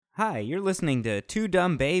Hi, you're listening to Two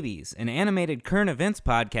Dumb Babies, an animated current events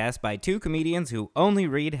podcast by two comedians who only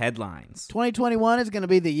read headlines. 2021 is going to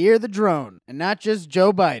be the year of the drone, and not just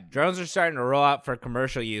Joe Biden. Drones are starting to roll out for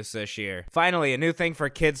commercial use this year. Finally, a new thing for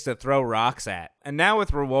kids to throw rocks at. And now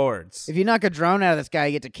with rewards. If you knock a drone out of the sky,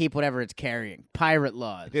 you get to keep whatever it's carrying. Pirate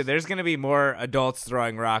laws. Dude, there's gonna be more adults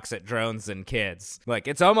throwing rocks at drones than kids. Like,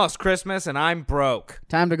 it's almost Christmas and I'm broke.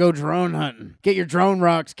 Time to go drone hunting. Get your drone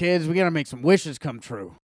rocks, kids. We got to make some wishes come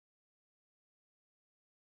true.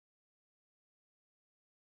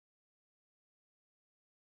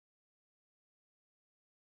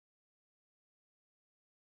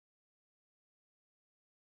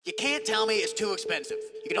 You can't tell me it's too expensive.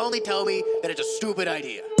 You can only tell me that it's a stupid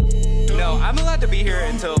idea. No, I'm allowed to be here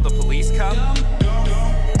until the police come.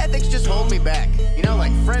 Ethics just hold me back. You know,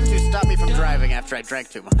 like friends who stop me from driving after I drank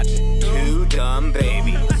too much. Two dumb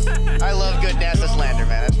babies. I love good NASA slander,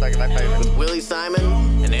 man. That's fucking my favorite. With Willie Simon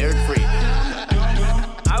and Eric Friedman.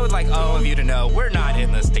 I would like all of you to know we're not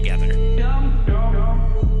in this together.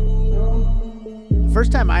 The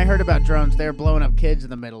first time I heard about drones, they were blowing up kids in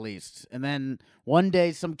the Middle East. And then one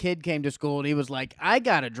day some kid came to school and he was like, I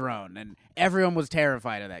got a drone. And everyone was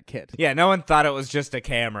terrified of that kid. Yeah, no one thought it was just a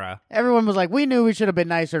camera. Everyone was like, we knew we should have been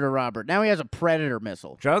nicer to Robert. Now he has a Predator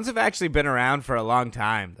missile. Drones have actually been around for a long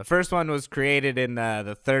time. The first one was created in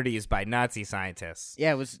the 30s by Nazi scientists.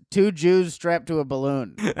 Yeah, it was two Jews strapped to a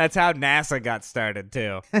balloon. That's how NASA got started,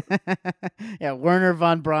 too. Yeah, Werner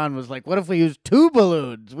von Braun was like, what if we use two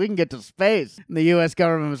balloons? We can get to space. And the U.S.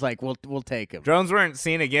 government was like, we'll take him. Drones weren't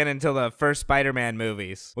seen again until the first Spider-Man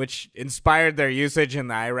movies, which inspired their usage in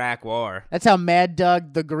the Iraq War. That's how Mad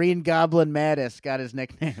Dog, the Green Goblin Mattis, got his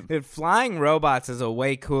nickname. Dude, flying robots is a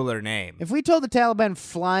way cooler name. If we told the Taliban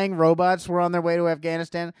flying robots were on their way to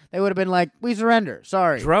Afghanistan, they would have been like, we surrender.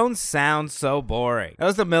 Sorry. Drones sound so boring. That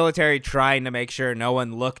was the military trying to make sure no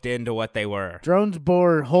one looked into what they were. Drones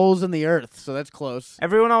bore holes in the earth, so that's close.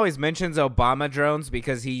 Everyone always mentions Obama drones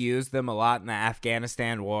because he used them a lot in the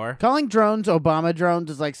Afghanistan war. Calling drones Obama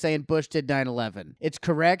drones is like saying Bush did 9/11. It's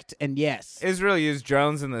correct, and yes. Israel used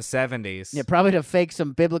drones in the 70s. Yeah, probably to fake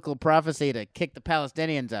some biblical prophecy to kick the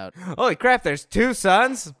Palestinians out. Holy crap, there's two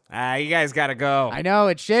sons? You guys gotta go. I know,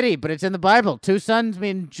 it's shitty, but it's in the Bible. Two sons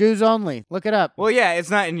mean Jews only. Look it up. Well, yeah, it's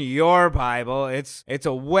not in your Bible. It's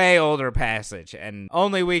a way older passage, and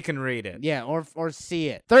only we can read it. Yeah, or see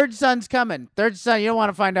it. Third son's coming. Third son, you don't want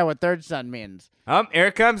to find out what third son means. Here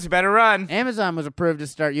it comes. You better run. Amazon was approved to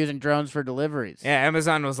start using drones for deliveries. Yeah,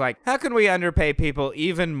 Amazon was like, how can we underpay people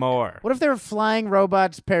even more? What if there were flying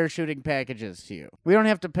robots parachuting packages to you? We don't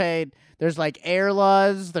have to pay. There's like air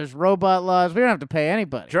laws, there's robot laws. We don't have to pay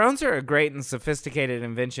anybody. Drones are a great and sophisticated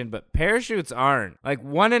invention, but parachutes aren't. Like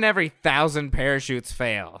 1 in every 1,000 parachutes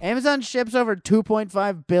fail. Amazon ships over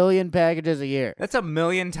 2.5 billion packages a year. That's 1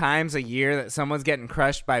 million times a year that someone's getting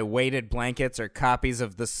crushed by weighted blankets or copies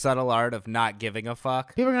of The Subtle Art of Not Giving a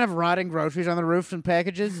Fuck. People are going to have rotting groceries on the roofs and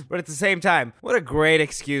packages. But at the same time, what a great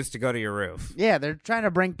excuse to go to your roof. Yeah, they're trying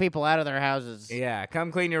to bring people out of their houses. Yeah,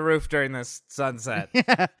 come clean your roof during this sunset.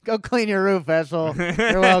 Yeah, go clean your roof, asshole.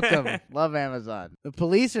 You're welcome. Love Amazon. The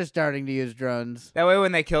police are starting to use drones. That way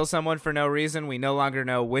when they kill someone for no reason, we no longer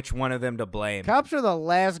know which one of them to blame. Cops are the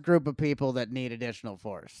last group of people that need additional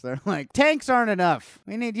force. They're like, tanks aren't enough.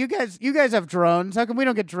 We need you guys have drones. How come we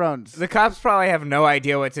don't get drones? The cops probably have no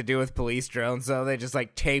idea what to do with police drones, so they just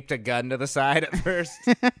like taped a gun to the side at first.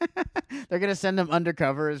 They're gonna send them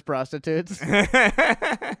undercover as prostitutes.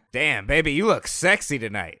 Damn, baby, you look sexy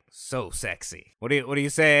tonight. So sexy. What do you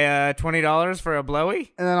say, $20 for a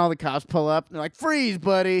blowy? And then all the cops pull up and they're like, freeze,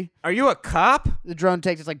 buddy. Are you a cop? The drone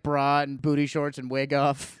takes its like bra and booty shorts and wig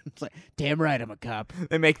off. It's like, damn right, I'm a cop.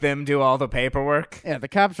 They make them do all the paperwork. Yeah, the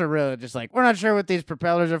cops are really just like, we're not sure what these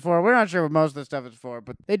propellers are for. We're not sure what most of the stuff is for,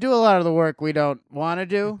 but they do a lot of the work we don't want to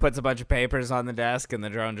do. Puts a bunch of papers on the desk and the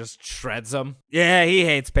drone just shreds them. Yeah, he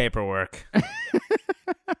hates paperwork.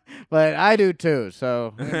 But I do too,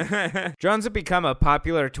 so. Drones have become a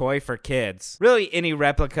popular toy for kids. Really, any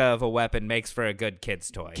replica of a weapon makes for a good kid's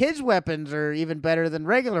toy. Kids' weapons are even better than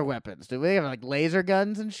regular weapons. Do we have like laser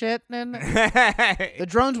guns and shit? And the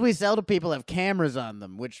drones we sell to people have cameras on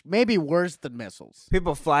them, which may be worse than missiles.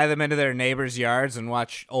 People fly them into their neighbors' yards and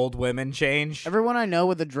watch old women change. Everyone I know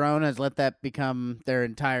with a drone has let that become their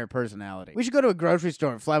entire personality. We should go to a grocery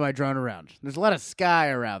store and fly my drone around. There's a lot of sky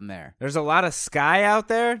around there. There's a lot of sky out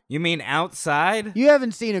there? You mean outside? You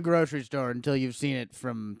haven't seen a grocery store until you've seen it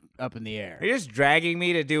from up in the air. Are you just dragging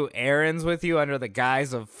me to do errands with you under the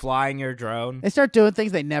guise of flying your drone? They start doing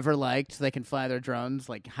things they never liked so they can fly their drones,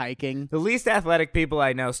 like hiking. The least athletic people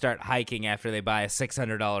I know start hiking after they buy a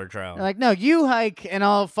 $600 drone. They're like, no, you hike and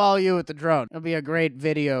I'll follow you with the drone. It'll be a great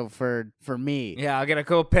video for me. Yeah, I'll get a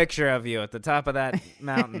cool picture of you at the top of that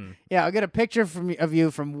mountain. Yeah, I'll get a picture of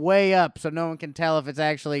you from way up so no one can tell if it's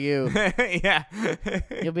actually you. Yeah.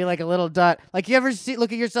 You'll be like a little dot. Like, you ever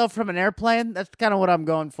look at yourself from an airplane? That's kind of what I'm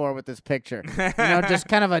going for with this picture. Just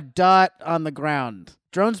kind of a dot on the ground.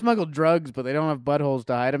 Drones smuggle drugs, but they don't have buttholes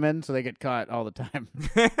to hide them in, so they get caught all the time.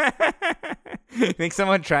 Think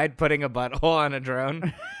someone tried putting a butthole on a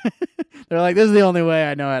drone? They're like, this is the only way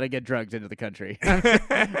I know how to get drugs into the country.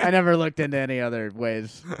 I never looked into any other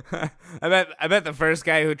ways. I bet the first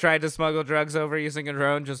guy who tried to smuggle drugs over using a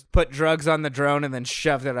drone just put drugs on the drone and then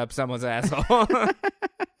shoved it up someone's asshole.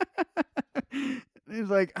 He's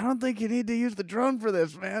like, I don't think you need to use the drone for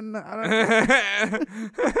this, man.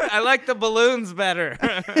 I like the balloons better.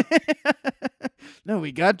 No,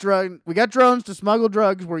 we got drones to smuggle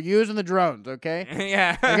drugs. We're using the drones, okay?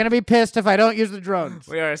 Yeah. They're going to be pissed if I don't use the drones.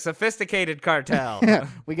 We are a sophisticated cartel. Yeah,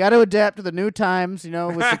 we got to adapt to the new times,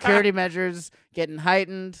 with security measures getting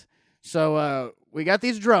heightened. So we got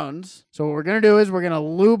these drones. So what we're going to do is we're going to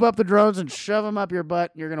lube up the drones and shove them up your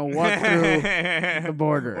butt, and you're going to walk through the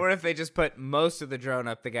border. Or if they just put most of the drone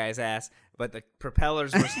up the guy's ass, but the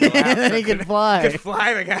propellers were still out. Then he can fly. Could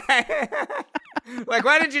fly the guy. Like,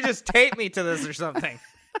 why didn't you just tape me to this or something?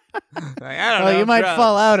 Like, I don't know. Well, you might drugs.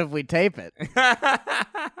 fall out if we tape it.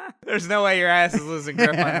 There's no way your ass is losing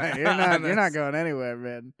grip on You're not going anywhere,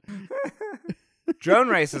 man. Drone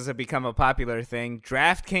races have become a popular thing.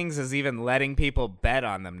 DraftKings is even letting people bet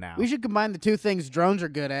on them now. We should combine the two things drones are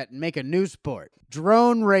good at and make a new sport.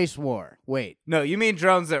 Drone race war. Wait. No, you mean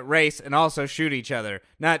drones that race and also shoot each other,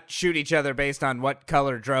 not shoot each other based on what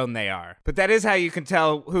color drone they are. But that is how you can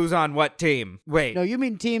tell who's on what team. Wait. No, you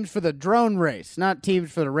mean teams for the drone race, not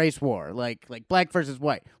teams for the race war, like black versus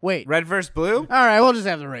white. Wait. Red versus blue? All right, we'll just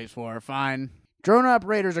have the race war. Fine. Drone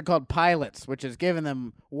operators are called pilots, which has given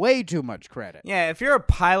them way too much credit. Yeah, if you're a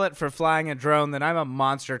pilot for flying a drone, then I'm a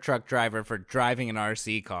monster truck driver for driving an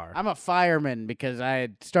RC car. I'm a fireman because I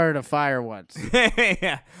had started a fire once.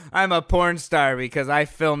 Yeah, I'm a porn star because I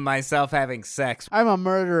filmed myself having sex. I'm a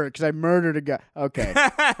murderer because I murdered a guy. Okay.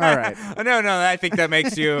 All right. No, I think that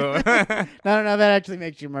makes you... No, that actually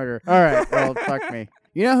makes you murder. All right, well, fuck me.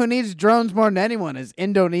 You know who needs drones more than anyone is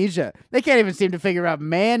Indonesia. They can't even seem to figure out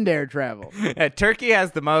manned air travel. Turkey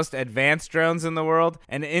has the most advanced drones in the world,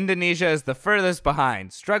 and Indonesia is the furthest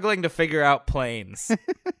behind, struggling to figure out planes.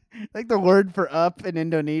 Like the word for up in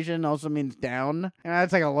Indonesian also means down.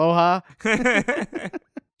 It's like aloha.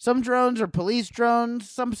 Some drones are police drones,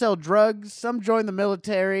 some sell drugs, some join the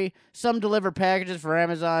military, some deliver packages for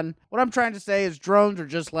Amazon. What I'm trying to say is drones are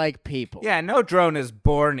just like people. Yeah, no drone is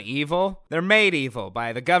born evil. They're made evil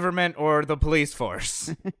by the government or the police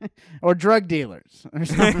force. Or drug dealers. Or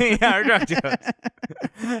something. Yeah, or drug dealers.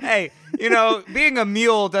 Hey, being a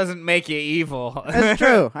mule doesn't make you evil. That's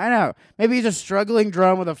true. I know. Maybe he's a struggling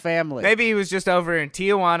drone with a family. Maybe he was just over in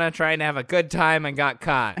Tijuana trying to have a good time and got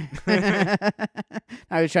caught.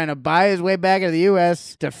 I was trying to buy his way back into the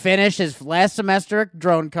U.S. to finish his last semester at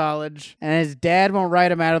drone college, and his dad won't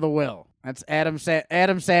write him out of the will. That's Adam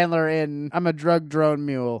Sandler in I'm a Drug Drone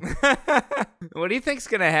Mule. What do you think's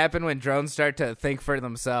going to happen when drones start to think for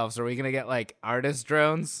themselves? Are we going to get, artist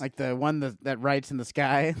drones? Like the one that writes in the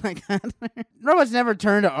sky? Like that? Robots never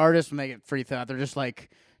turn to artists when they get free thought. They're just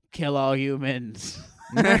like, kill all humans.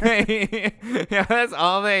 Yeah, that's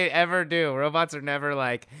all they ever do. Robots are never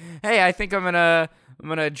like, hey, I think I'm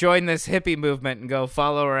gonna join this hippie movement and go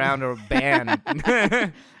follow around a band.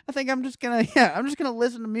 I think I'm just gonna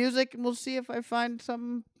listen to music and we'll see if I find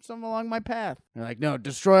some along my path. They're like, no,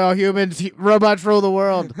 destroy all humans. Robots rule the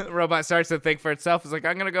world. Robot starts to think for itself. It's like,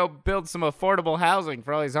 I'm gonna go build some affordable housing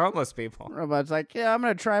for all these homeless people. Robot's like, yeah, I'm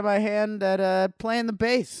gonna try my hand at playing the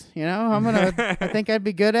bass. I think I'd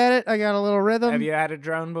be good at it. I got a little rhythm. Have you had a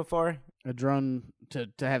drone before? A drone to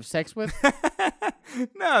have sex with?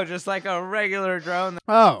 No, just like a regular drone.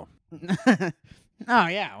 Oh. Oh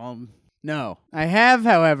yeah. Well, no. I have,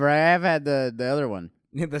 however, had the other one.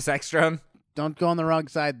 The sex drone? Don't go on the wrong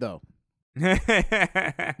side though.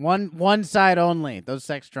 One side only. Those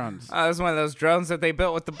sex drones. Oh, that's one of those drones that they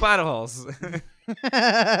built with the buttholes.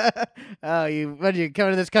 Oh, you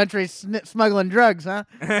come to this country smuggling drugs, huh?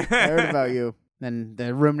 I heard about you. Then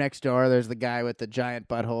the room next door, there's the guy with the giant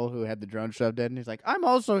butthole who had the drone shoved in. He's like, I'm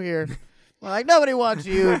also here. We're like, nobody wants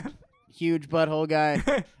you, huge butthole guy.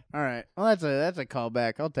 All right. Well, that's a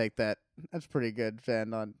callback. I'll take that. That's pretty good,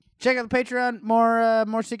 stand on. Check out the Patreon.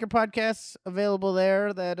 More secret podcasts available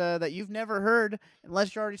there that you've never heard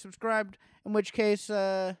unless you're already subscribed. In which case,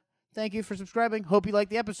 thank you for subscribing. Hope you like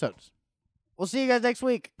the episodes. We'll see you guys next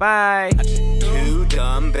week. Bye. Two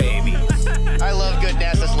dumb babies. I love good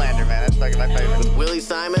NASA slander, man. That's fucking my favorite. With Willie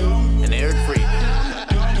Simon and Eric Friedman.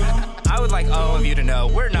 I would like all of you to know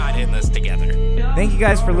we're not in this together. Thank you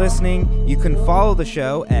guys for listening. You can follow the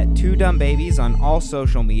show at Two Dumb Babies on all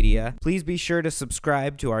social media. Please be sure to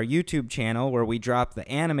subscribe to our YouTube channel where we drop the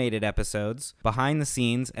animated episodes, behind the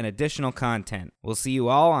scenes, and additional content. We'll see you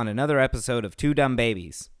all on another episode of Two Dumb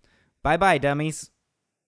Babies. Bye-bye, dummies.